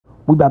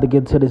We about to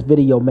get to this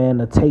video, man.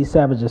 The Tay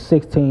Savage and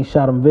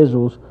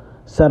 16shotemvisualz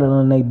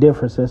settling their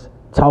differences,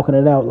 talking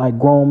it out like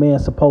grown men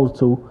supposed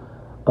to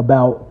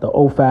about the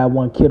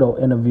 051 Kiddo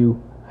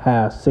interview,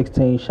 how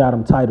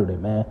 16shot titled it,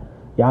 man.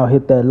 Y'all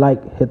hit that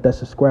like, hit that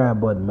subscribe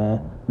button,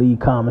 man. Leave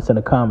comments in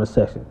the comment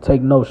section.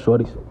 Take notes,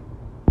 shorties.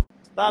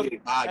 Stop.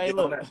 Hey,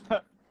 look.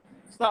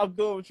 Stop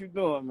doing what you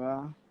doing,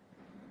 man.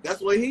 That's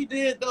what he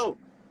did, though.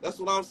 That's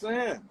what I'm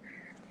saying.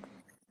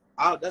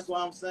 That's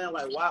why I'm saying,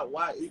 like,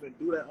 why even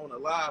do that on the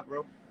live,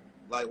 bro?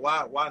 Like,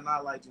 why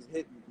not, like, just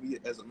hit me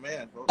as a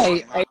man, bro?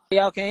 Hey,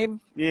 y'all can hear me?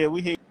 Yeah,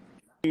 we hear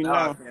you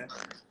now.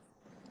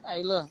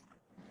 Hey, look.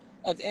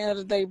 At the end of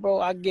the day, bro,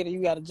 I get it.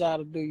 You got a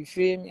job to do. You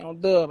feel me? On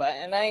dub,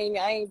 and I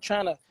ain't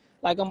trying to,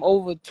 like, I'm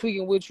over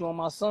tweaking with you on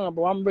my son,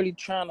 bro. I'm really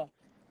trying to,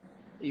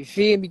 you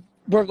feel me,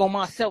 work on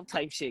myself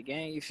type shit,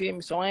 gang. You feel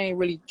me? So I ain't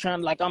really trying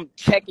to, like, I'm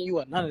checking you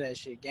or none of that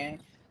shit, gang.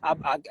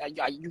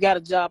 You got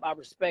a job. I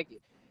respect it.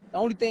 The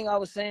only thing I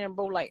was saying,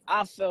 bro, like,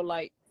 I felt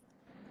like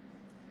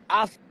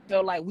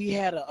we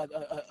had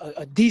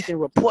a decent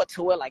report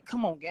to it. Like,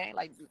 come on, gang.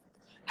 Like,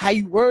 how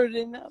you worded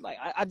it now, like,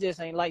 I just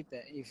ain't like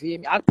that. You feel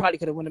me? I probably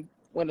could have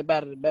went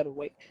about it a better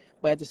way.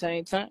 But at the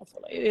same time, I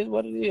feel like it is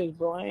what it is,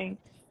 bro. I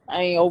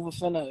ain't over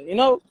finna, you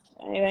know?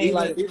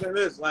 Even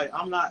this, like,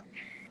 I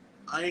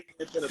ain't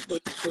gonna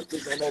put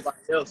this on nobody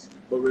else.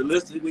 But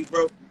realistically,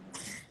 bro,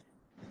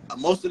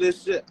 most of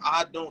this shit,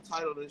 I don't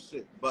title this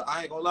shit. But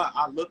I ain't gonna lie,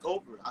 I look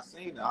over it. I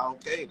seen it. I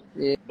okay it.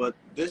 Yeah. But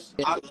this,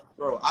 I do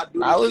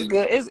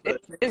this shit.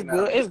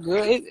 Good. It's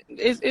good.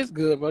 It's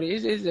good, bro.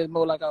 It's just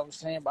more like I was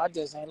saying, but I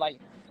just ain't like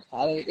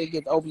how they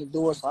get to open the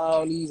doors for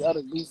all these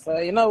other beefs,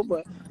 you know.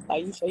 But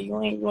like you say, you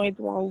ain't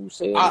the one who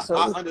said it. So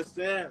I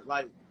understand,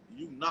 like,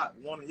 you not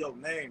wanting your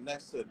name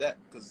next to that,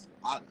 because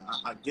I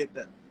get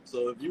that.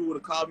 So if you would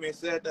have called me and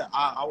said that,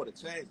 I would have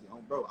changed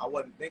it, bro. I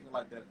wasn't thinking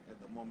like that at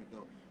the moment,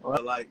 though.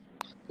 But, like,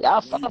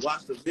 when you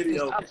watch the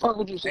video,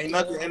 ain't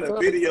nothing in the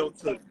video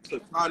to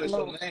tarnish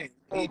your name.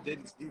 He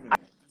didn't even.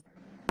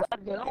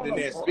 He didn't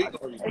even speak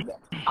on you.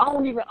 I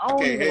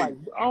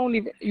don't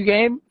even you can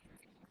hear me?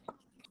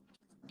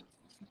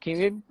 Can you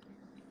hear me?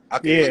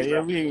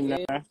 Yeah, we hear you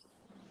now.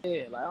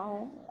 Yeah, like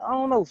I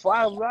don't know. For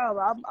I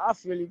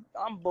feel it.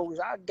 I'm bogus.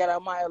 I got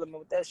out my element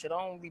with that shit.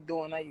 I don't be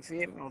doing that. You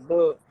feel me? On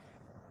dub.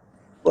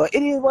 But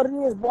it is what it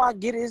is, boy. I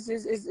get it.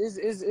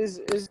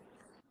 It's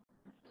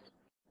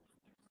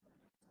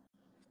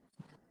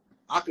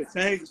I could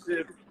change the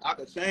shit. I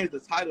could change the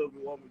title if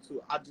you want me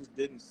to. I just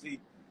didn't see.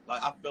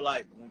 Like, I feel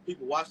like when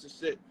people watch this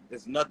shit,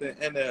 there's nothing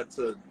in there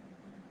to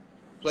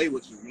play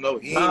with you. You know,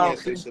 he ain't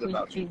say shit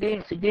about you.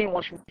 She didn't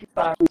want you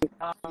to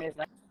comments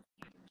like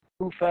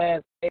too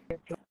fast.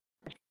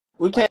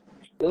 We can't.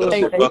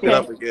 Fuck it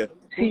up again.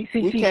 We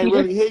can't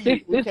really hear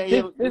you.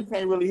 We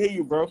can't really hear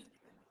you, bro.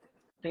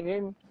 Can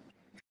you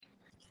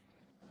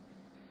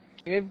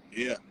hear me?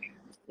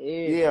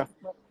 Yeah.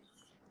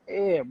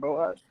 Yeah,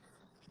 bro.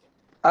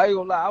 I ain't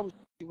gonna lie. I was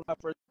when I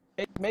first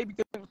maybe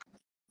because it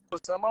was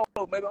something. I don't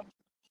know. Maybe I'm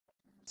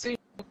seeing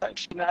that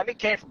shit now. They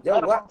came from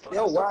your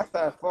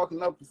Wi-Fi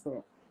fucking up or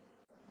something.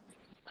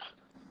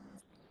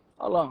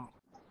 Hold on.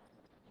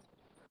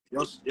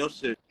 Your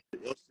shit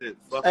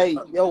fucking hey,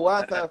 up. Your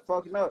Wi-Fi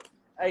fucking up.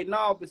 Hey,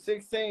 no, but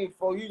 16,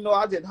 for you know,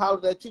 I just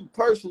hollered at you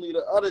personally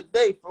the other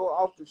day, for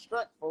off the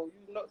strength, for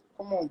you know,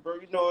 come on, bro,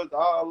 you know it's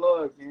all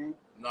love, man.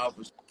 No,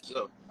 for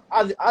sure.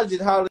 I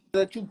just hollered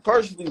at you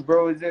personally,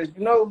 bro. It's just,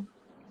 you know.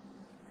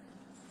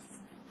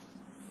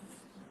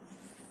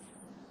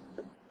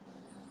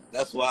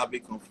 That's why I be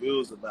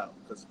confused about,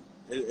 because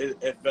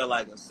it felt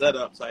like a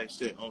setup type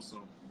shit on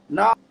some.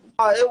 Nah,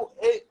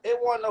 it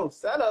wasn't no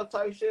setup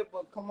type shit,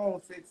 but come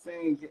on,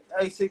 16.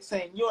 Hey,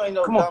 16, you ain't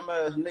no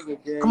dumbass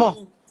nigga, gang. Come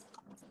on.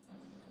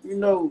 You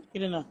know.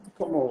 Get in there.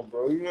 Come on,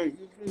 bro. You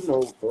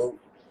know, bro.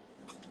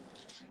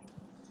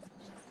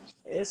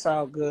 It's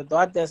all good though.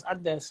 I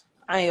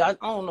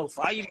don't know.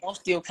 I'm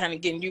still kind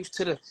of getting used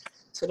to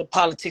the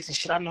politics and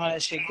shit. I know how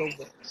that shit go,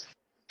 but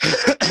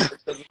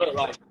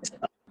like,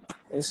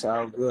 it's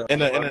all good. In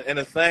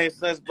the same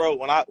sense, bro.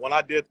 When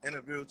I did the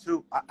interview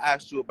too, I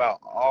asked you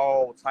about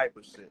all type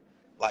of shit,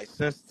 like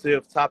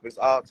sensitive topics,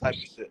 all type of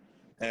shit,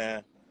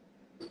 and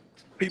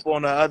people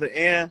on the other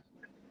end,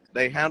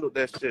 they handled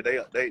that shit.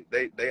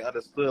 They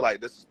understood, like,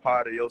 this is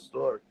part of your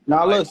story.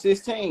 Now, like, look,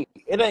 16.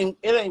 It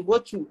ain't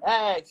what you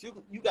ask.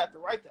 You got the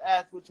right to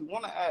ask what you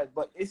want to ask,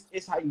 but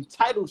it's how you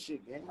title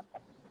shit, man.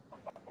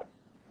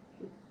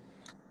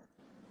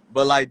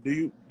 But, like,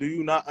 do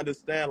you not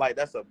understand? Like,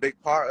 that's a big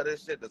part of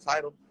this shit. The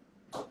title.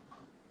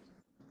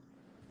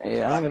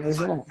 Yeah,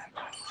 100%.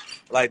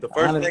 Like, the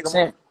first 100%.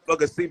 thing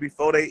motherfuckers see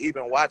before they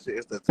even watch it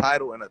is the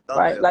title and the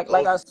thumbnail. Right,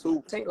 like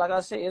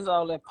I say, it's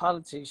all that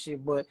politics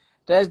shit, but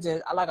that's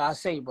just, like I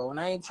say, bro, and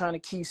I ain't trying to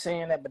keep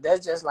saying that, but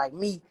that's just like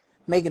me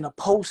making a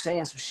post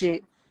saying some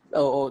shit,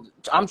 or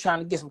I'm trying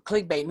to get some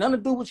clickbait. Nothing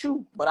to do with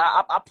you, but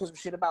I put some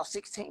shit about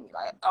 16.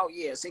 Like, oh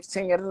yeah,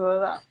 16, da, da,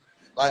 da.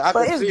 Like, I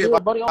can see if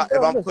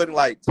I'm putting,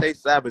 like, Tay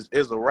Savage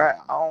is a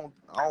rat. I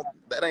don't.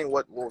 That ain't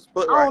what was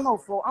put right. I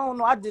don't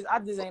know. I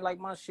just ain't like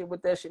my shit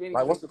with that shit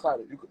anyway. Like, what's the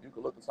title? You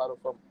could look the title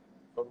for me.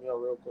 Fuck me up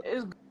real quick.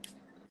 It's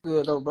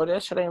good though, bro.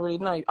 That shit ain't really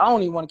nice. I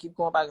don't even want to keep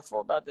going back and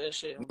forth about that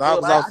shit. Nah,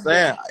 because I'm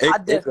saying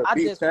it could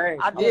be changed.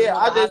 Yeah,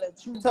 I holler just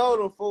at you. told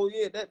him, fool.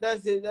 Yeah,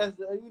 that's it. That's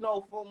you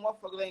know, fool.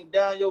 Motherfucker ain't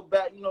down your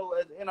back. You know,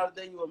 at the end of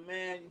the day, you a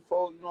man. You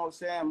fool. You know what I'm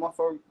saying,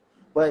 motherfucker.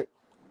 But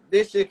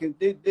this shit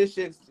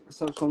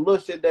some little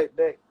shit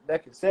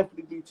that can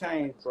simply be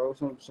changed, bro.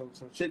 Some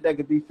shit that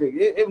could be fixed.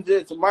 It was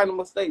just a minor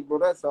mistake, bro.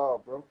 That's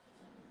all, bro.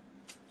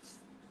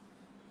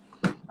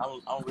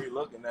 I'm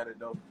re-looking at it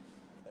though.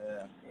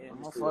 Yeah,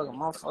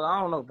 motherfucker, I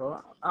don't know,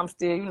 bro. I'm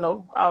still, you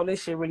know, all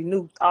this shit really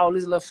new. All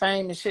this little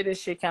fame and shit, this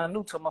shit kind of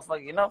new to a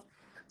motherfucker, you know?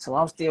 So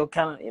I'm still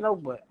kind of, you know,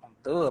 but I'm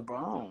good, bro.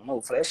 I don't know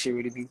for that shit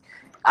really be.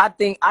 I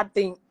think, I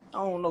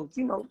don't know,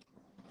 you know,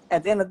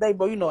 at the end of the day,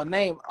 bro, you know, a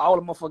name, all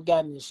the motherfuckers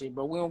got in this shit,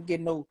 bro. We don't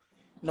get no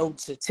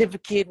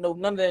certificate,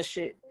 none of that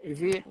shit. You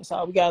feel me? That's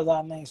all we got is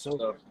our name.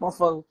 So,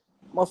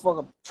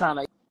 motherfucker trying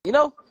to, you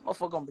know,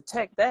 motherfucker gonna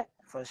protect that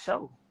for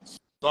sure.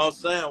 So I'm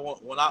saying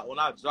when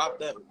I drop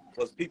that,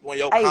 was people in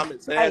your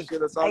comments saying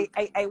shit or something?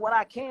 Hey, what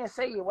I can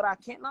say is no,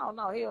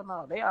 hell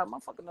no. They are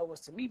motherfucker know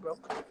what's to me, bro.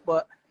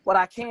 But what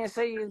I can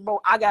say is,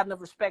 bro, I got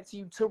enough respect to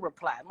you to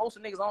reply. Most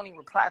of the niggas don't even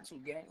reply to,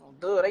 gang.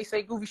 Duh, they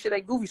say goofy shit,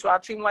 they goofy, so I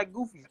treat them like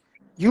goofies.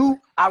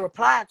 I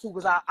reply to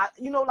because I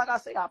you know, like I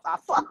say, I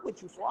fuck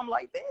with you, so I'm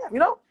like, damn, you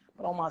know.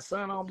 But on my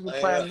son, I don't be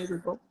replying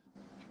niggas, bro.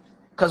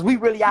 Cause we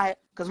really out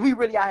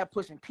here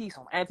pushing peace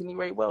on Anthony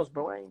Ray Wells,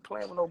 bro. I ain't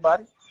playing with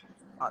nobody.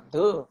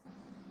 Duh.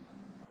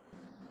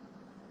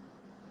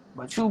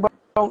 But you,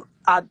 bro,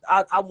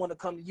 I want to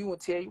come to you and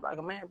tell you,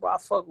 like, man, bro, I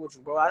fuck with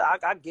you, bro. I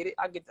get it.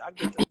 I get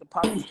the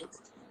politics.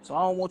 So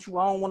I don't want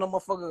no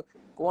motherfucker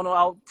going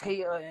out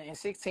Tay and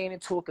 16 and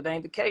 2 because that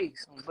ain't the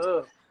case.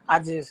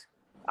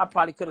 I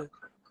probably could have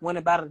went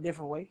about it a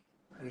different way.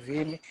 You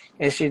feel me?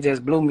 That shit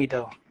just blew me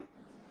though.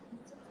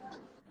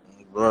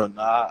 Bro,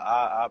 nah,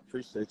 I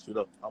appreciate you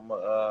though. I'm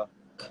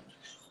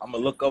gonna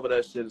look over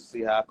that shit to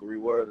see how I can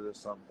reword it or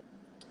something.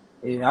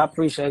 Yeah, I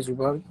appreciate you,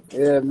 bro.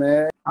 Yeah,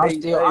 man. I'm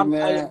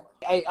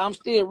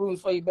still rooting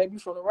for you, baby. You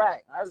from the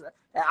right.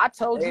 I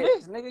told you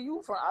this, nigga.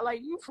 You from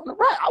the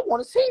right. I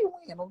want to see you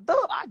win. I'm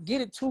done. I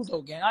get it too,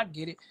 though, gang. I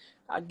get it.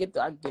 I get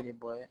it,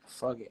 boy.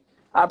 Fuck it.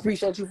 I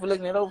appreciate you for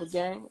looking it over,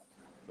 gang.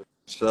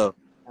 Sure.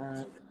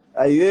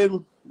 Hey, you hear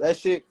me? That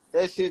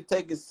shit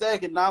take a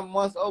second, 9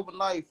 months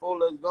overnight. For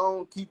let's go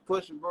and keep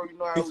pushing, bro. You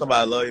know how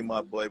somebody love you,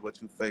 my boy,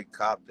 but you fake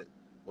copped it.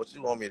 What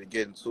you want me to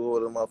get into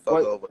with a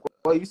motherfucker over?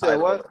 What you said?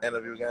 What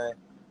interview game?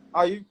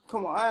 Oh, you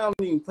come on! I don't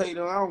even pay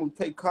them. I don't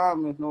pay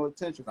comments no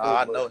attention.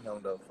 Nah, I know him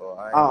though. For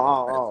I ain't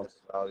paying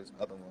attention to all these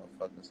other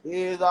motherfuckers.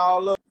 It's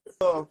all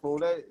love for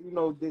that. You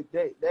know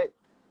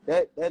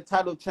that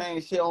title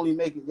change shit only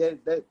make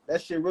it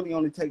that shit really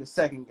only take a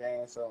second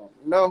game. So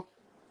you know.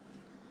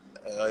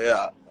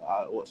 Yeah,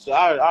 I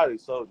already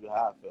told you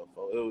how I felt,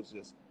 for it was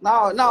just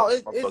no.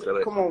 It's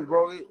come on,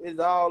 bro. It's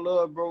all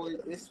love, bro.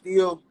 It's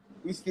still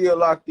we still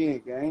locked in,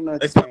 gang. Ain't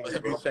nothing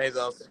changed, bro. Change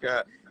on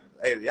subscribe.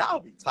 Hey, y'all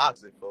be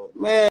toxic, bro.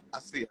 Man, I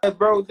see. Hey,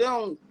 bro, they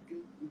don't.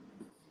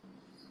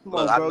 Come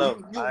on, bro. I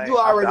know. You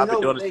already know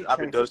what they I've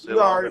been doing shit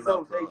You already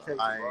long know enough, they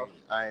bro. take, bro.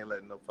 I ain't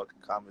letting no fucking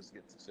comments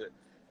get to shit.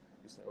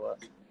 You said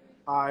what?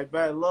 All right,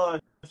 bad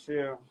love,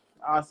 share.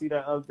 I'll see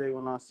that update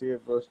when I see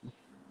it, bro. All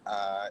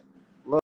right.